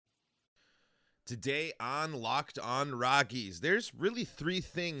Today on Locked On Rockies, there's really three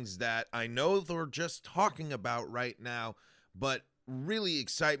things that I know we're just talking about right now, but really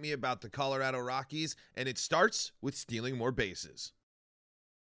excite me about the Colorado Rockies, and it starts with stealing more bases.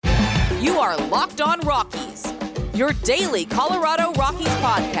 You are Locked On Rockies, your daily Colorado Rockies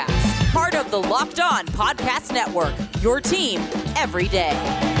podcast, part of the Locked On Podcast Network, your team every day.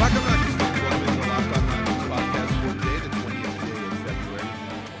 Locked On Rockies, welcome to the Locked On Rockies podcast for today, the 20th day of February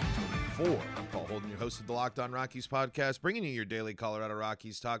 2024. Holden, your host of the Locked On Rockies podcast, bringing you your daily Colorado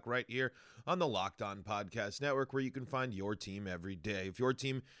Rockies talk right here on the Locked On Podcast Network, where you can find your team every day. If your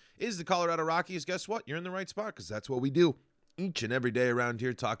team is the Colorado Rockies, guess what? You're in the right spot, because that's what we do each and every day around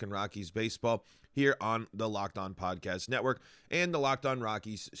here, talking Rockies baseball here on the Locked On Podcast Network and the Locked On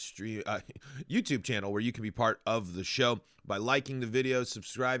Rockies YouTube channel, where you can be part of the show by liking the video,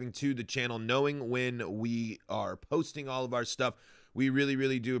 subscribing to the channel, knowing when we are posting all of our stuff. We really,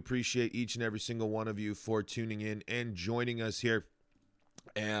 really do appreciate each and every single one of you for tuning in and joining us here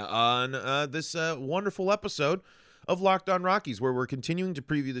on this wonderful episode of Locked On Rockies, where we're continuing to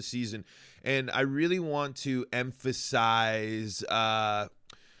preview the season. And I really want to emphasize some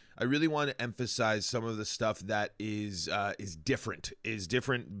of the stuff that is different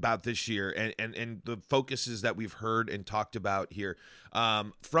about this year, and the focuses that we've heard and talked about here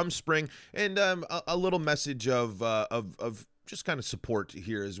from spring, and a little message of just kind of support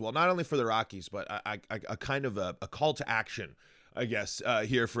here as well, not only for the Rockies, but a kind of a call to action, I guess,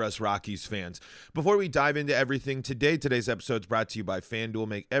 here for us Rockies fans. Before we dive into everything today, today's episode is brought to you by FanDuel.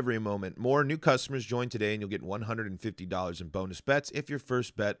 Make every moment more. New customers join today, and you'll get $150 in bonus bets if your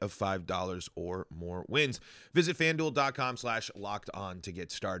first bet of $5 or more wins. Visit FanDuel.com/lockedon to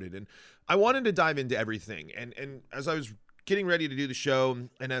get started. And I wanted to dive into everything. And as I was getting ready to do the show,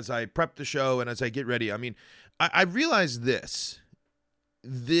 and as I prep the show, and as I get ready, I mean, I realized this.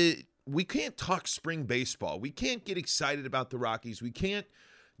 We can't talk spring baseball. We can't get excited about the Rockies. We can't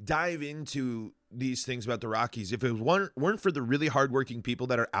dive into these things about the Rockies if it weren't for the really hardworking people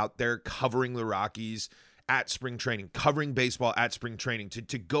that are out there covering the Rockies at spring training, covering baseball at spring training,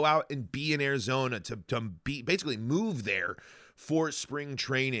 to go out and be in Arizona, to be basically move there for spring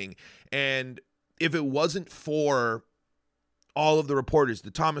training. And if it wasn't for all of the reporters, the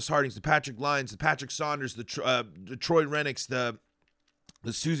Thomas Hardings, the Patrick Lyons, the Patrick Saunders, the Troy Rennicks, the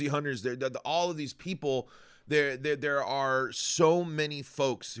Susie Hunters, all of these people, there are so many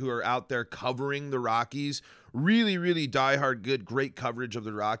folks who are out there covering the Rockies, really, really diehard, great coverage of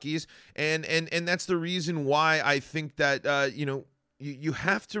the Rockies, and that's the reason why I think that you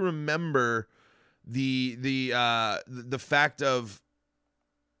have to remember the fact of,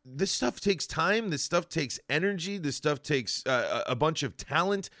 this stuff takes time. This stuff takes energy. This stuff takes a bunch of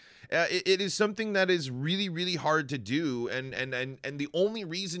talent. It is something that is really, really hard to do. And the only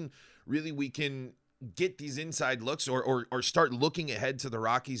reason really we can get these inside looks or start looking ahead to the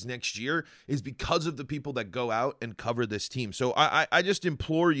Rockies next year is because of the people that go out and cover this team. So I just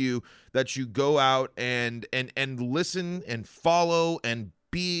implore you that you go out and listen and follow and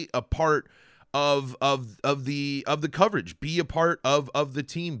be a part of the coverage, be a part of the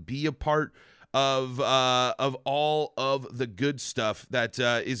team, be a part of all of the good stuff that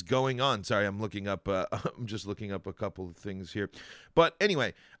is going on. Sorry, I'm just looking up a couple of things here. But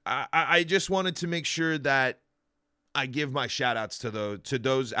anyway, I just wanted to make sure that I give my shout outs to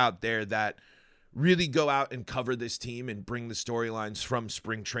those out there that really go out and cover this team and bring the storylines from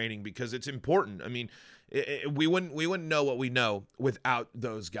spring training, because it's important. I mean, we wouldn't know what we know without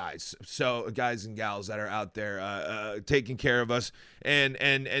those guys. So guys and gals that are out there taking care of us and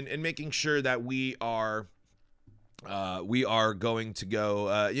making sure that we are going to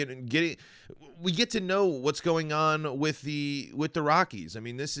go we get to know what's going on with the Rockies. I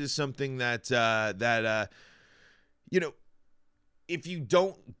mean, this is something that if you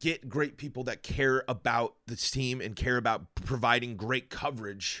don't get great people that care about this team and care about providing great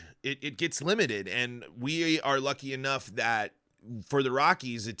coverage, it gets limited. And we are lucky enough that for the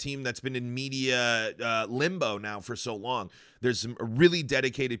Rockies, a team that's been in media limbo now for so long, there's some really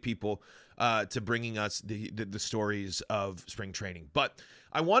dedicated people to bringing us the stories of spring training. But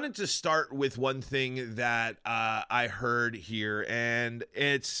I wanted to start with one thing that I heard here, and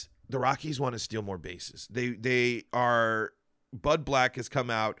it's the Rockies want to steal more bases. Bud Black has come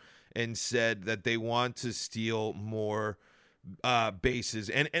out and said that they want to steal more bases.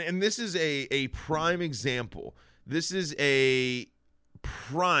 And this is a prime example. This is a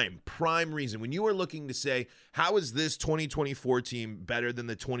prime reason. When you are looking to say, how is this 2024 team better than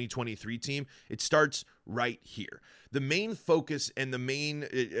the 2023 team? It starts right here. The main focus and the main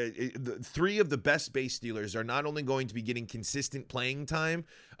three of the best base stealers are not only going to be getting consistent playing time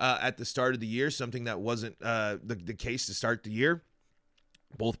at the start of the year, something that wasn't the case to start the year,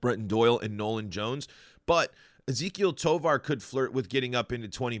 both Brenton Doyle and Nolan Jones, but Ezequiel Tovar could flirt with getting up into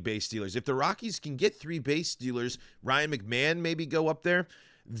 20 base stealers. If the Rockies can get 3 base stealers, Ryan McMahon maybe go up there,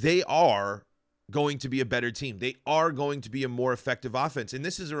 they are going to be a better team. They are going to be a more effective offense. And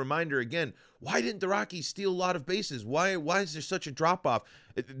this is a reminder again, why didn't the Rockies steal a lot of bases? Why is there such a drop-off?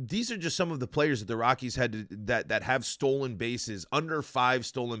 These are just some of the players that the Rockies had that have stolen bases, under 5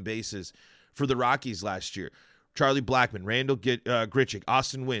 stolen bases for the Rockies last year. Charlie Blackmon, Randall Grichuk,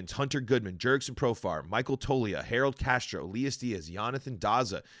 Austin Wynns, Hunter Goodman, Jurickson Profar, Michael Toglia, Harold Castro, Elias Diaz, Jonathan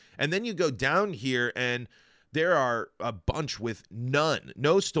Daza. And then you go down here and there are a bunch with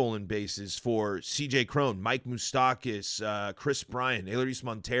no stolen bases for CJ Cron, Mike Moustakas, Chris Bryant, Eleris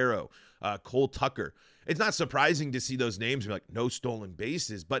Montero, Cole Tucker. It's not surprising to see those names be like no stolen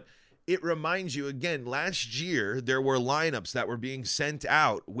bases, but it reminds you again, last year there were lineups that were being sent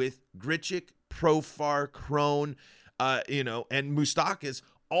out with Grichuk, Profar, Cron, and Moustakas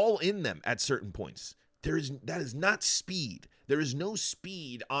all in them at certain points. That is not speed. There is no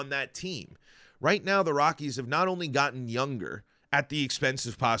speed on that team. Right now, the Rockies have not only gotten younger at the expense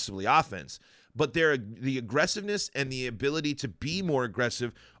of possibly offense, but the aggressiveness and the ability to be more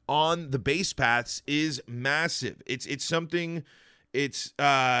aggressive on the base paths is massive. It's something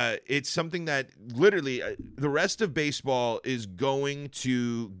that literally the rest of baseball is going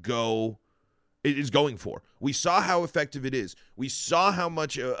for. We saw how effective it is. We saw how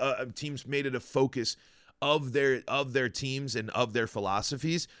much teams made it a focus of their teams and of their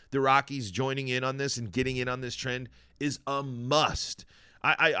philosophies. The Rockies joining in on this and getting in on this trend is a must.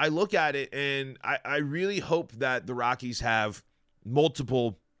 I look at it and I really hope that the Rockies have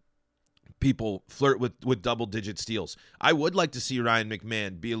multiple people flirt with double-digit steals. I would like to see Ryan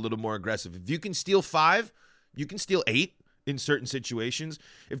McMahon be a little more aggressive. If you can steal 5, you can steal 8 in certain situations.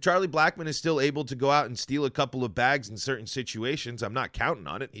 If Charlie Blackmon is still able to go out and steal a couple of bags in certain situations, I'm not counting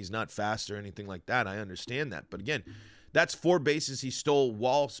on it. He's not fast or anything like that. I understand that. But again, that's 4 bases he stole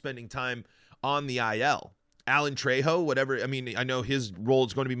while spending time on the IL. Alan Trejo, whatever. I mean, I know his role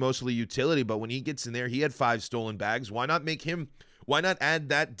is going to be mostly utility, but when he gets in there, he had 5 stolen bags. Why not add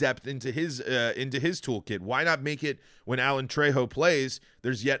that depth into his toolkit? Why not make it when Alan Trejo plays,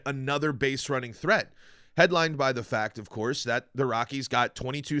 there's yet another base running threat? Headlined by the fact, of course, that the Rockies got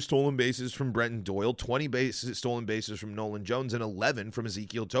 22 stolen bases from Brenton Doyle, 20 stolen bases from Nolan Jones, and 11 from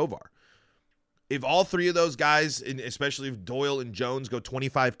Ezequiel Tovar. If all 3 of those guys, especially if Doyle and Jones go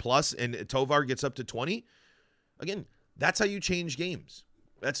 25 plus and Tovar gets up to 20, again, that's how you change games.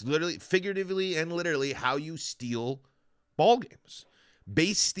 That's literally, figuratively and literally how you steal ball games.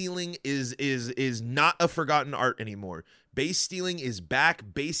 Base stealing is not a forgotten art anymore. Base stealing is back.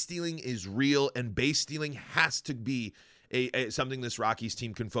 Base stealing is real, and base stealing has to be something this Rockies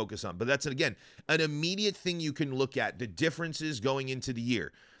team can focus on. But that's, again, an immediate thing you can look at, the differences going into the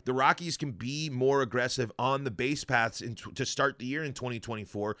year. The Rockies can be more aggressive on the base paths to start the year in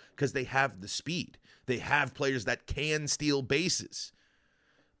 2024 because they have the speed. They have players that can steal bases.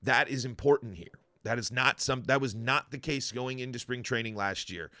 That is important here. That was not the case going into spring training last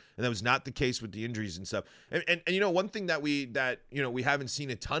year, and that was not the case with the injuries and stuff. And one thing that we haven't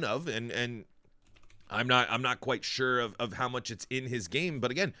seen a ton of, and I'm not quite sure of how much it's in his game, but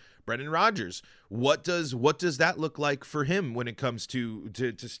again, Brendan Rodgers, what does that look like for him when it comes to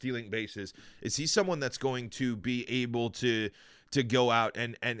stealing bases? Is he someone that's going to be able to go out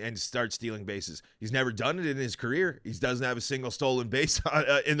and start stealing bases? He's never done it in his career. He doesn't have a single stolen base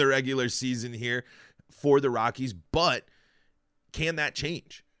in the regular season here for the Rockies, but can that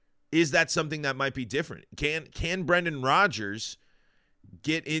change? Is that something that might be different? Can Brendan Rodgers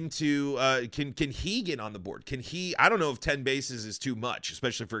get into can he get on the board? Can he, I don't know if 10 bases is too much,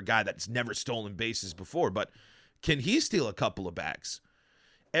 especially for a guy that's never stolen bases before, but can he steal a couple of bags?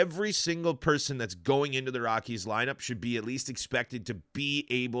 Every single person that's going into the Rockies lineup should be at least expected to be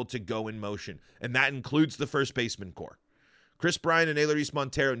able to go in motion, and that includes the first baseman core. Chris Bryant and Eleris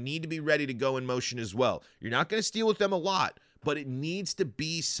Montero need to be ready to go in motion as well. You're not going to steal with them a lot, but it needs to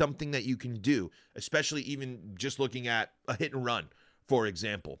be something that you can do, especially even just looking at a hit and run, for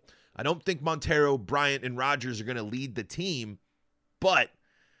example. I don't think Montero, Bryant, and Rodgers are going to lead the team, but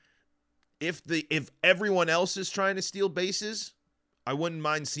if everyone else is trying to steal bases, I wouldn't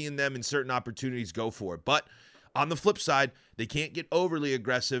mind seeing them in certain opportunities go for it. But on the flip side, they can't get overly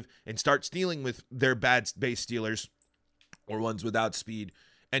aggressive and start stealing with their bad base stealers, or ones without speed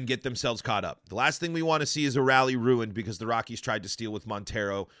and get themselves caught up. The last thing we want to see is a rally ruined because the Rockies tried to steal with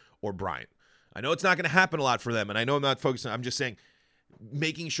Montero or Bryant. I know it's not going to happen a lot for them, and I know I'm not focusing. I'm just saying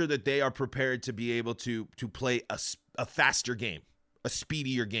making sure that they are prepared to be able to play a faster game, a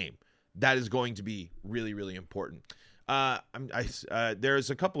speedier game. That is going to be really, really important. There's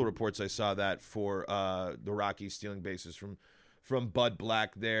a couple of reports I saw that for the Rockies stealing bases from Bud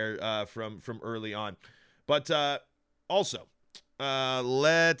Black there from early on. But also,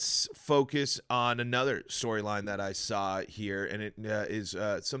 let's focus on another storyline that I saw here, and it is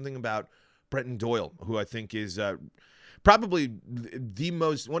something about Brenton Doyle, who I think is probably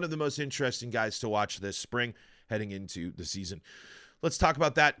one of the most interesting guys to watch this spring heading into the season. Let's talk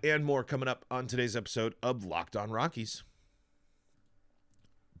about that and more coming up on today's episode of Locked On Rockies.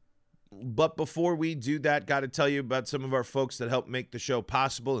 But before we do that, got to tell you about some of our folks that help make the show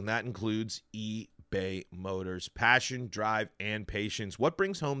possible, and that includes eBay Motors. Passion, drive, and patience. What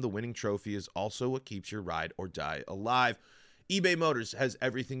brings home the winning trophy is also what keeps your ride or die alive. eBay Motors has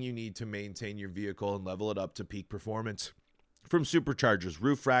everything you need to maintain your vehicle and level it up to peak performance. From superchargers,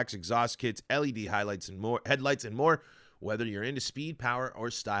 roof racks, exhaust kits, LED headlights, and more. Whether you're into speed, power,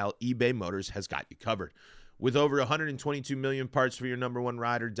 or style, eBay Motors has got you covered. With over 122 million parts for your number one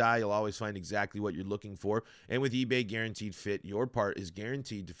ride or die, you'll always find exactly what you're looking for. And with eBay Guaranteed Fit, your part is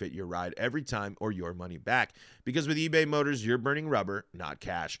guaranteed to fit your ride every time or your money back. Because with eBay Motors, you're burning rubber, not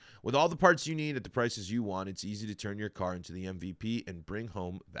cash. With all the parts you need at the prices you want, it's easy to turn your car into the MVP and bring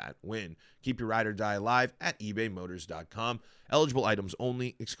home that win. Keep your ride or die alive at ebaymotors.com. Eligible items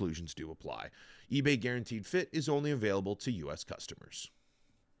only. Exclusions do apply. eBay Guaranteed Fit is only available to U.S. customers.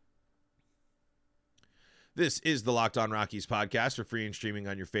 This is the Locked On Rockies podcast for free and streaming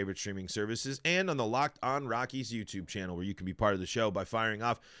on your favorite streaming services and on the Locked On Rockies YouTube channel, where you can be part of the show by firing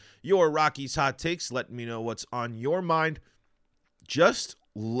off your Rockies hot takes, letting me know what's on your mind. Just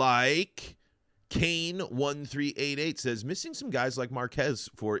like Kane1388 says, missing some guys like Marquez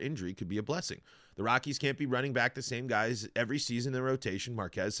for injury could be a blessing. The Rockies can't be running back the same guys every season in rotation.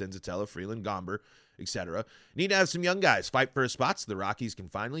 Marquez, Senzatella, Freeland, Gomber, etc. Need to have some young guys fight for a spot so the Rockies can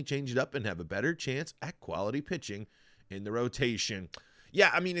finally change it up and have a better chance at quality pitching in the rotation. Yeah,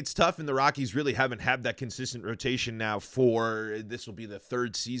 I mean, it's tough, and the Rockies really haven't had that consistent rotation now this will be the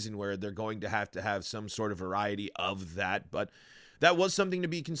third season where they're going to have some sort of variety of that, but that was something to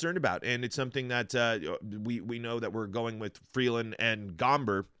be concerned about, and it's something that we know that we're going with Freeland and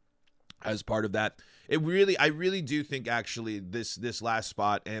Gomber as part of that. I really do think actually this last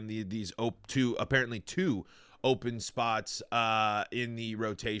spot and these apparently two open spots in the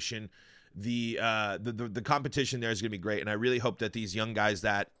rotation, the competition there is going to be great, and I really hope that these young guys,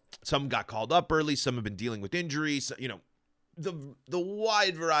 that some got called up early, some have been dealing with injuries, the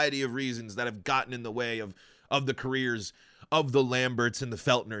wide variety of reasons that have gotten in the way of the careers of the Lamberts and the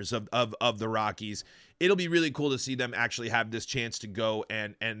Feltners of the Rockies. It'll be really cool to see them actually have this chance to go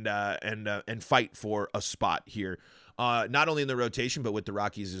and fight for a spot here, not only in the rotation but with the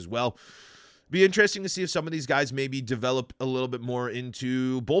Rockies as well. Be interesting to see if some of these guys maybe develop a little bit more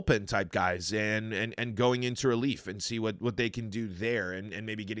into bullpen type guys and going into relief and see what they can do there and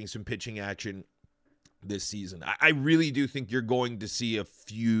maybe getting some pitching action this season. I really do think you're going to see a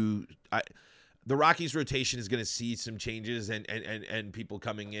few. The Rockies rotation is going to see some changes and people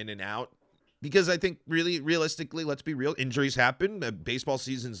coming in and out. Because I think really realistically, let's be real, injuries happen. Baseball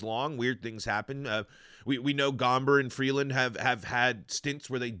season's long. Weird things happen. We know Gomber and Freeland have had stints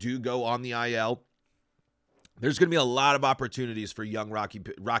where they do go on the IL. There's going to be a lot of opportunities for young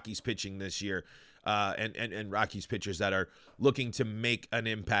Rockies pitching this year, and Rockies pitchers that are looking to make an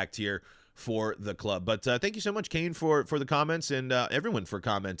impact here for the club. But thank you so much, Kane, for the comments, and everyone for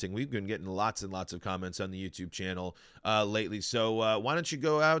commenting. We've been getting lots and lots of comments on the YouTube channel lately. So why don't you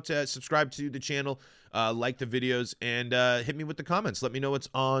go out, subscribe to the channel, like the videos, and hit me with the comments. Let me know what's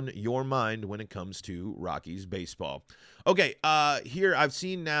on your mind when it comes to Rockies baseball. Okay, here I've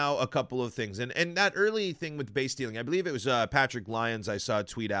seen now a couple of things. And that early thing with base stealing, I believe it was Patrick Lyons I saw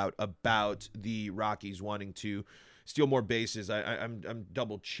tweet out about the Rockies wanting to steal more bases. I'm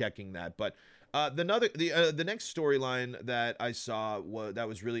double checking that, but the next storyline that I saw that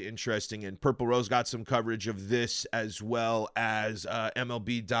was really interesting, and Purple Rose got some coverage of this as well as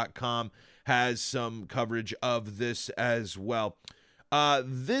MLB.com has some coverage of this as well.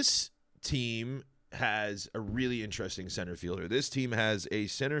 This team has a really interesting center fielder. This team has a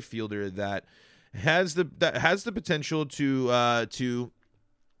center fielder that has the potential to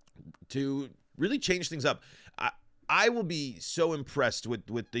really change things up. I will be so impressed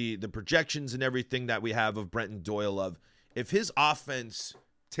with the projections and everything that we have of Brenton Doyle, of if his offense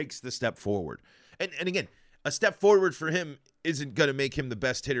takes the step forward. And again, a step forward for him isn't going to make him the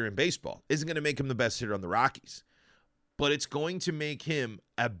best hitter in baseball, isn't going to make him the best hitter on the Rockies, but it's going to make him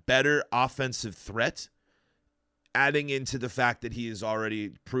a better offensive threat, adding into the fact that he has already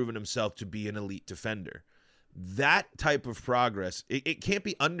proven himself to be an elite defender. That type of progress, it can't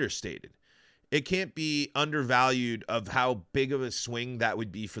be understated. It can't be undervalued of how big of a swing that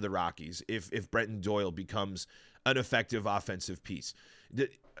would be for the Rockies if Brenton Doyle becomes an effective offensive piece.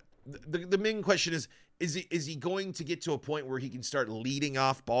 The main question is he going to get to a point where he can start leading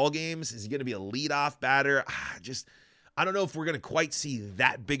off ball games? Is he going to be a leadoff batter? I don't know if we're going to quite see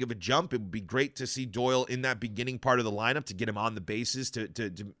that big of a jump. It would be great to see Doyle in that beginning part of the lineup to get him on the bases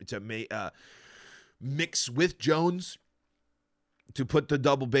to mix with Jones, to put the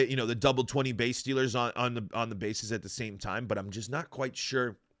double 20 base stealers on the bases at the same time. But I'm just not quite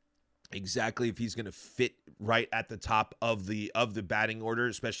sure exactly if he's going to fit right at the top of the batting order,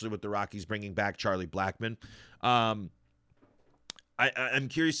 especially with the Rockies bringing back Charlie Blackmon. I'm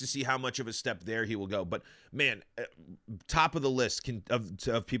curious to see how much of a step there he will go. But, man, top of the list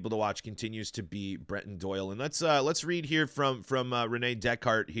of people to watch continues to be Brenton Doyle. And let's read here from Renee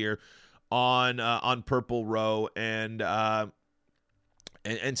Descartes here on Purple Row and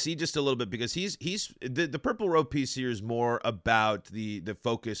see just a little bit, because he's the Purple Row piece here is more about the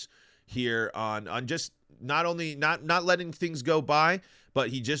focus here on just not letting things go by, but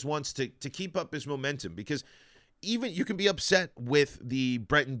he just wants to keep up his momentum, because even you can be upset with the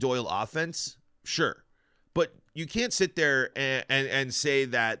Brenton Doyle offense, sure, but you can't sit there and say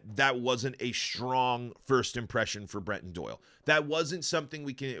that wasn't a strong first impression for Brenton Doyle. That wasn't something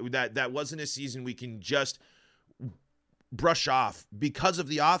that wasn't a season we can just brush off because of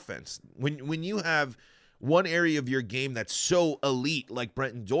the offense. When you have one area of your game that's so elite like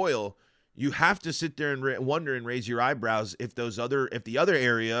Brenton Doyle, you have to sit there and wonder and raise your eyebrows if the other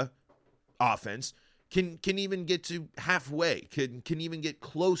area offense can even get to halfway, can even get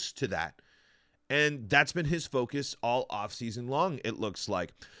close to that. And that's been his focus all offseason long, it looks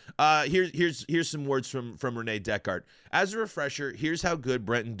like. Here's some words from Renee Descartes. As a refresher, here's how good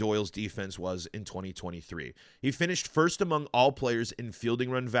Brenton Doyle's defense was in 2023. He finished first among all players in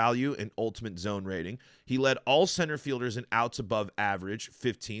fielding run value and ultimate zone rating. He led all center fielders in outs above average,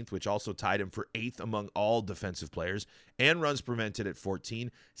 15th, which also tied him for 8th among all defensive players, and runs prevented at 14,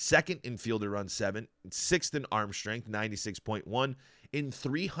 second in fielder run 7, 6th in arm strength, 96.1. In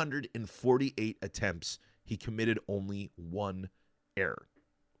 348 attempts, he committed only one error.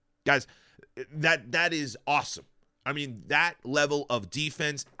 Guys, that is awesome. I mean, that level of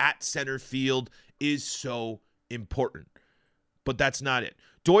defense at center field is so important. But that's not it.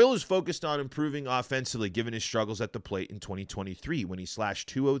 Doyle is focused on improving offensively given his struggles at the plate in 2023 when he slashed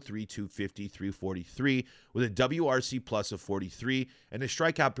 203, 250, 343 with a WRC plus of 43 and a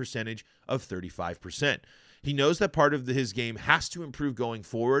strikeout percentage of 35%. He knows that part of his game has to improve going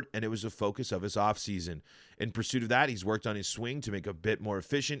forward, and it was a focus of his offseason. In pursuit of that, he's worked on his swing to make it a bit more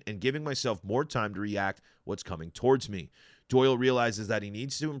efficient and giving myself more time to react what's coming towards me. Doyle realizes that he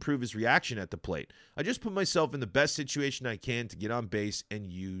needs to improve his reaction at the plate. I just put myself in the best situation I can to get on base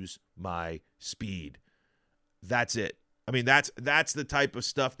and use my speed. That's it. I mean, that's the type of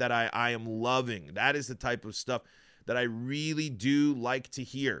stuff that I am loving. That is the type of stuff that I really do like to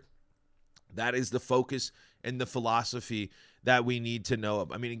hear. That is the focus and the philosophy that we need to know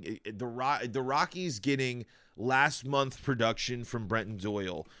of. I mean, the Rockies getting last month production from Brenton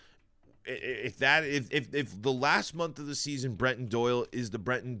Doyle. If the last month of the season Brenton Doyle is the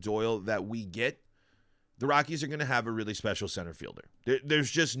Brenton Doyle that we get, the Rockies are going to have a really special center fielder.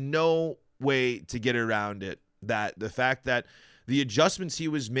 There's just no way to get around it. That the fact that the adjustments he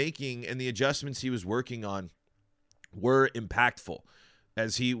was making and the adjustments he was working on were impactful,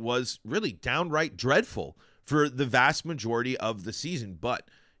 as he was really downright dreadful for the vast majority of the season. But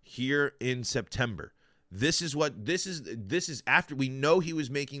here in September, this is after we know he was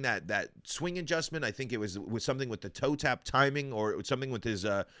making that swing adjustment. I think it was something with the toe tap timing, or it was something with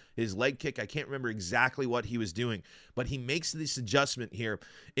his leg kick. I can't remember exactly what he was doing, but he makes this adjustment here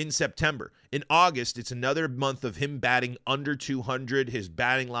in September. In August, it's another month of him batting under 200. His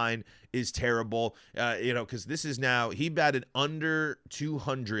batting line is terrible, because this is now, he batted under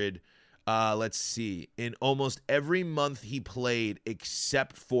 200. Let's see, in almost every month he played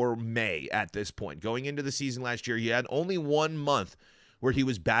except for May at this point. Going into the season last year, he had only 1 month where he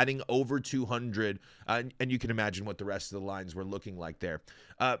was batting over 200, and you can imagine what the rest of the lines were looking like there.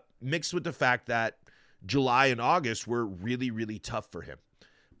 Mixed with the fact that July and August were really, really tough for him.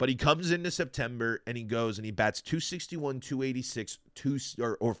 But he comes into September and he goes and he bats 261, 286,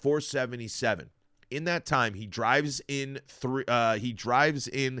 or 477 in that time, he drives in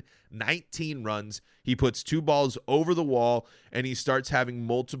 19 runs. He puts 2 balls over the wall, and he starts having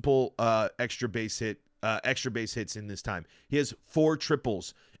multiple extra base hits in this time. He has 4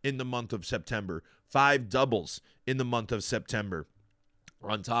 triples in the month of September, 5 doubles in the month of September,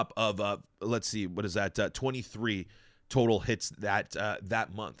 on top of let's see, what is that? 23 total hits that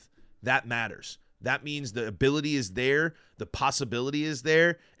month. That matters. That means the ability is there, the possibility is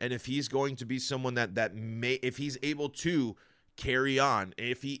there, and if he's going to be someone that may, if he's able to carry on,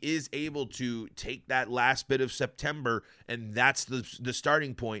 if he is able to take that last bit of September, and that's the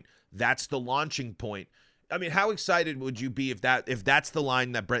starting point, that's the launching point. I mean, how excited would you be if that's the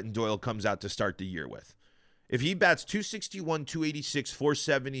line that Brenton Doyle comes out to start the year with? If he bats 261, 286,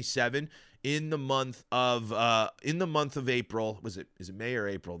 477 in the month of April, is it May or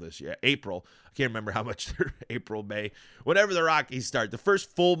April this year? April. I can't remember how much they're April, May, whenever the Rockies start, the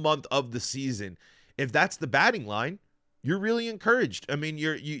first full month of the season. If that's the batting line, you're really encouraged. I mean,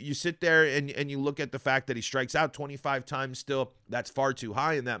 you sit there and you look at the fact that he strikes out 25 times still. That's far too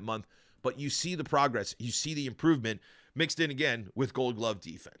high in that month. But you see the progress. You see the improvement mixed in again with Gold Glove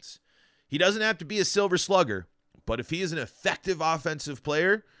defense. He doesn't have to be a silver slugger, but if he is an effective offensive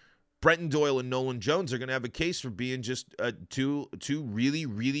player, Brenton Doyle and Nolan Jones are going to have a case for being just two really,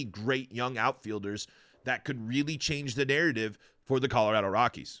 really great young outfielders that could really change the narrative for the Colorado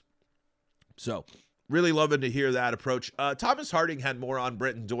Rockies. So, really loving to hear that approach. Thomas Harding had more on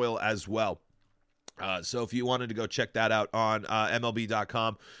Brenton Doyle as well. So if you wanted to go check that out on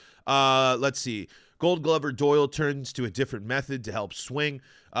MLB.com. Let's see. Gold Glover Doyle turns to a different method to help swing.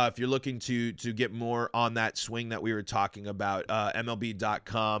 If you're looking to get more on that swing that we were talking about,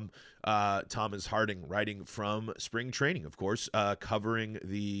 MLB.com, Thomas Harding writing from spring training, of course, covering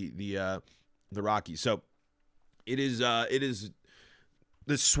the Rockies. So it is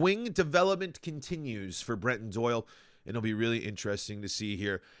the swing development continues for Brenton Doyle. And it'll be really interesting to see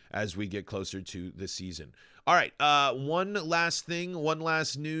here as we get closer to the season. All right, one last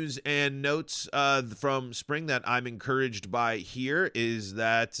news and notes from spring that I'm encouraged by here is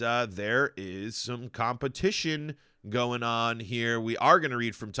that there is some competition going on here. We are going to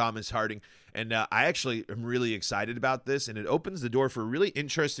read from Thomas Harding, and I actually am really excited about this, and it opens the door for a really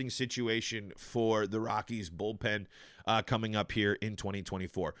interesting situation for the Rockies bullpen coming up here in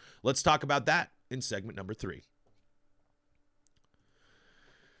 2024. Let's talk about that in segment number 3.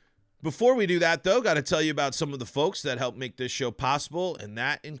 Before we do that, though, got to tell you about some of the folks that help make this show possible, and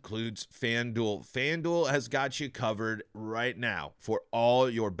that includes FanDuel. FanDuel has got you covered right now for all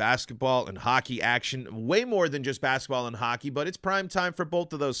your basketball and hockey action. Way more than just basketball and hockey, but it's prime time for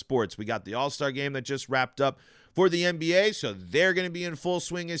both of those sports. We got the All-Star game that just wrapped up for the NBA, so they're going to be in full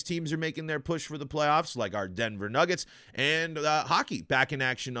swing as teams are making their push for the playoffs, like our Denver Nuggets, and hockey back in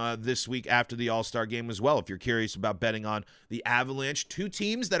action this week after the All-Star game as well. If you're curious about betting on the Avalanche, 2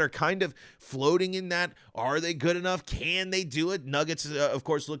 teams that are kind of floating in that, are they good enough? Can they do it? Nuggets, of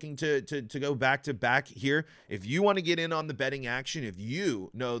course, looking to go back-to-back here. If you want to get in on the betting action, if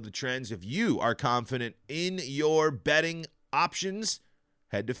you know the trends, if you are confident in your betting options,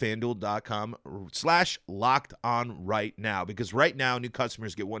 head to FanDuel.com/LockedOn right now, because right now new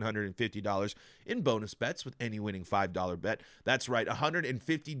customers get $150 in bonus bets with any winning $5 bet. That's right,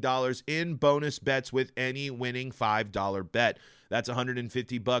 $150 in bonus bets with any winning $5 bet. That's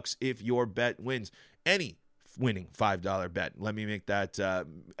 $150 if your bet wins. Any winning $5 bet. Let me make that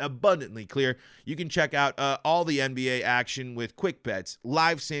abundantly clear. You can check out all the NBA action with quick bets,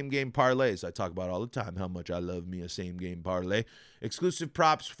 live same-game parlays. I talk about all the time how much I love me a same-game parlay, exclusive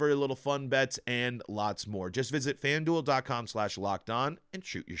props for your little fun bets, and lots more. Just visit FanDuel.com/LockedOn and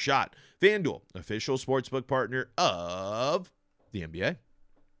shoot your shot. FanDuel, official sportsbook partner of the NBA.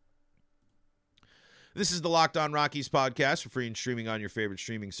 This is the Locked On Rockies podcast for free and streaming on your favorite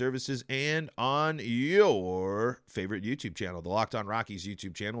streaming services and on your favorite YouTube channel, the Locked On Rockies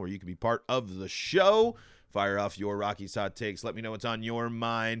YouTube channel, where you can be part of the show. Fire off your Rockies hot takes. Let me know what's on your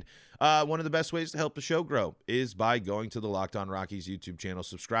mind. One of the best ways to help the show grow is by going to the Locked On Rockies YouTube channel,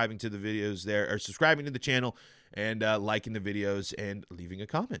 subscribing to the videos there, or subscribing to the channel, and liking the videos and leaving a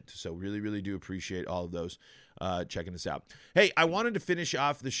comment. So really, really do appreciate all of those checking us out. Hey, I wanted to finish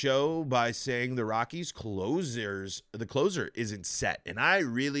off the show by saying the Rockies the closer isn't set, and I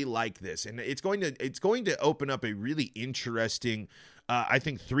really like this, and it's going to open up a really interesting, I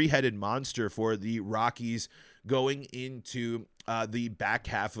think, 3-headed monster for the Rockies going into the back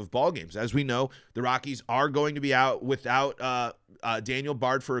half of ball games. As we know, the Rockies are going to be out without Daniel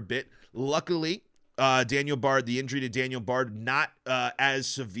Bard for a bit. Luckily, the injury to Daniel Bard, not as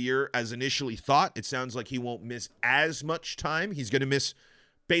severe as initially thought. It sounds like he won't miss as much time. He's going to miss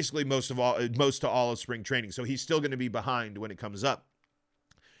basically most to all of spring training. So he's still going to be behind when it comes up.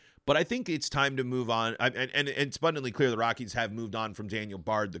 But I think it's time to move on. And it's abundantly clear the Rockies have moved on from Daniel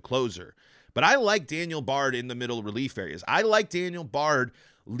Bard, the closer. But I like Daniel Bard in the middle relief areas. I like Daniel Bard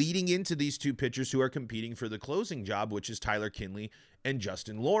leading into these two pitchers who are competing for the closing job, which is Tyler Kinley and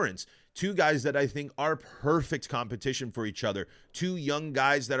Justin Lawrence. Two guys that I think are perfect competition for each other. Two young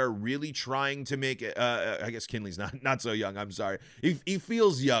guys that are really trying to make it. I guess Kinley's not so young. I'm sorry. He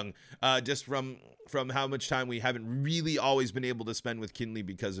feels young just from how much time we haven't really always been able to spend with Kinley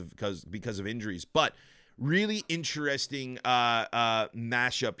because of injuries. But really interesting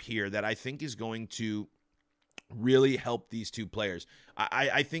mashup here that I think is going to really help these two players.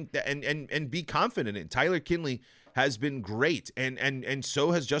 I think that and be confident in. Tyler Kinley has been great, and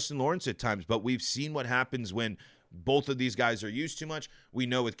so has Justin Lawrence at times, but we've seen what happens when both of these guys are used too much. We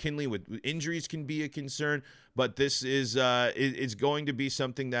know with Kinley, with injuries can be a concern, but this is going to be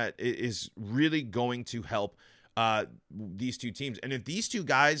something that is really going to help these two teams. And if these two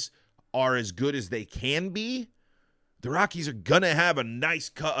guys are as good as they can be, the Rockies are gonna have a nice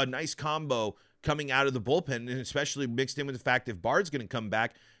combo coming out of the bullpen, and especially mixed in with the fact if Bard's going to come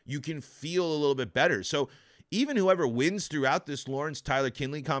back, you can feel a little bit better. So even whoever wins throughout this Lawrence-Tyler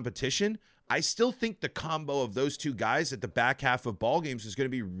Kinley competition, I still think the combo of those two guys at the back half of ball games is going to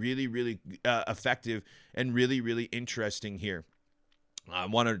be really, really effective and really, really interesting here. I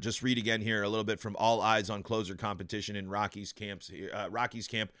want to just read again here a little bit from All Eyes on Closer Competition in Rockies camp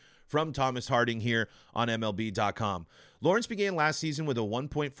from Thomas Harding here on MLB.com. Lawrence began last season with a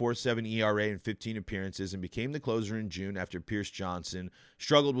 1.47 ERA in 15 appearances and became the closer in June after Pierce Johnson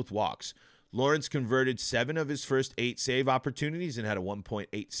struggled with walks. Lawrence converted 7 of his first 8 save opportunities and had a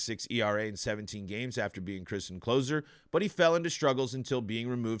 1.86 ERA in 17 games after being christened closer, but he fell into struggles until being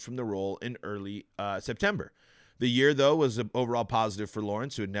removed from the role in early September. The year, though, was overall positive for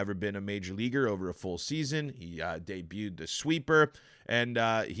Lawrence, who had never been a major leaguer over a full season. He debuted the sweeper, and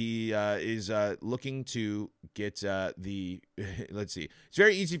he is looking to get the let's see. It's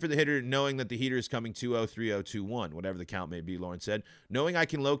very easy for the hitter, knowing that the heater is coming 2-0, 3-0, 2-1, whatever the count may be, Lawrence said. Knowing I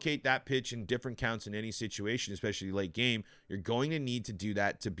can locate that pitch in different counts in any situation, especially late game, you're going to need to do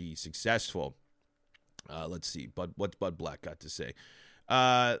that to be successful. Let's see. What's Bud Black got to say?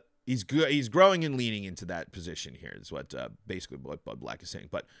 He's good. He's growing and leaning into that position here is what basically what Bud Black is saying.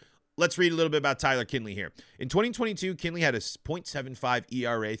 But let's read a little bit about Tyler Kinley here. In 2022, Kinley had a .75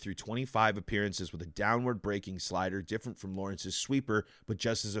 ERA through 25 appearances with a downward breaking slider, different from Lawrence's sweeper, but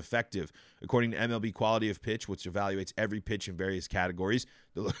just as effective. According to MLB Quality of Pitch, which evaluates every pitch in various categories,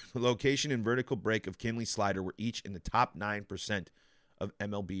 the location and vertical break of Kinley's slider were each in the top 9% of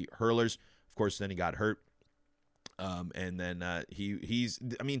MLB hurlers. Of course, then he got hurt. And then he's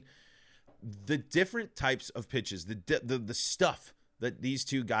the different types of pitches, the stuff that these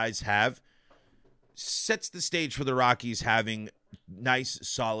two guys have sets the stage for the Rockies having nice,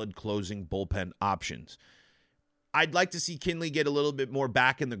 solid closing bullpen options. I'd like to see Kinley get a little bit more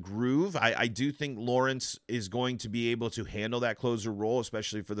back in the groove. I do think Lawrence is going to be able to handle that closer role,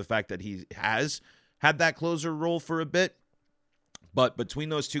 especially for the fact that he has had that closer role for a bit. But between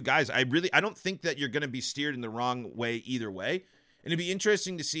those two guys, I don't think that you're going to be steered in the wrong way either way. And it'd be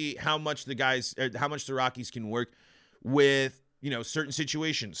interesting to see how much the Rockies can work with, certain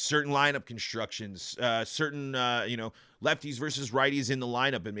situations, certain lineup constructions, certain lefties versus righties in the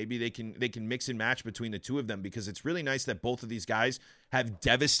lineup, and maybe they can mix and match between the two of them, because it's really nice that both of these guys have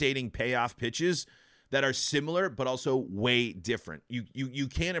devastating payoff pitches that are similar but also way different. You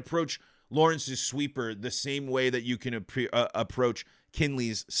can't approach Lawrence's sweeper the same way that you can approach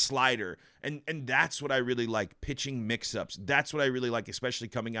Kinley's slider. And that's what I really like, pitching mix-ups. That's what I really like, especially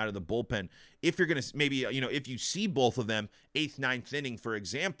coming out of the bullpen. If you're going to maybe, if you see both of them, 8th, 9th inning, for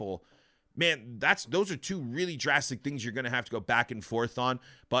example, man, those are two really drastic things you're going to have to go back and forth on.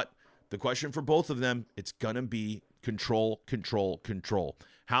 But the question for both of them, it's going to be control, control, control.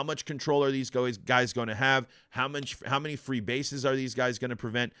 How much control are these guys going to have? How many free bases are these guys going to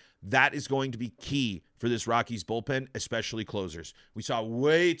prevent? That is going to be key for this Rockies bullpen, especially closers. We saw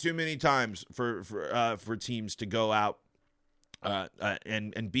way too many times for teams to go out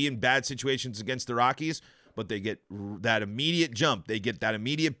and be in bad situations against the Rockies, but they get that immediate jump. They get that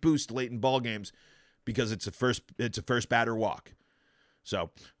immediate boost late in ball games because it's a first batter walk.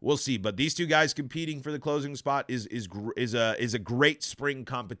 So we'll see, but these two guys competing for the closing spot is a great spring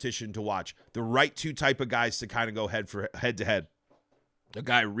competition to watch. The right two type of guys to kind of go head to head. A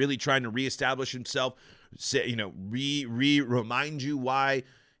guy really trying to reestablish himself, remind you why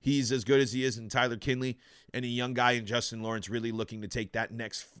he's as good as he is in Tyler Kinley, and a young guy in Justin Lawrence really looking to take that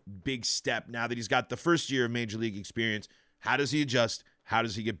next big step now that he's got the first year of Major League experience. How does he adjust? How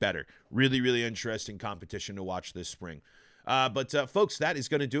does he get better? Really, really interesting competition to watch this spring. But folks, that is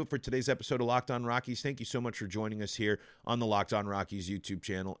going to do it for today's episode of Locked On Rockies. Thank you so much for joining us here on the Locked On Rockies YouTube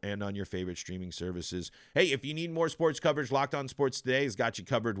channel and on your favorite streaming services. Hey, if you need more sports coverage, Locked On Sports Today has got you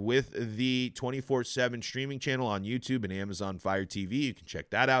covered with the 24/7 streaming channel on YouTube and Amazon Fire TV. You can check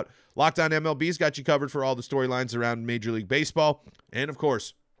that out. Locked On MLB's got you covered for all the storylines around Major League Baseball. And, of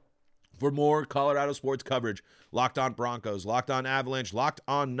course, for more Colorado sports coverage, Locked On Broncos, Locked On Avalanche, Locked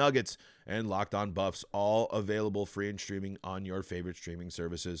On Nuggets, and Locked On Buffs, all available free and streaming on your favorite streaming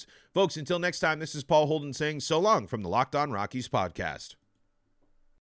services. Folks, until next time, this is Paul Holden saying so long from the Locked On Rockies podcast.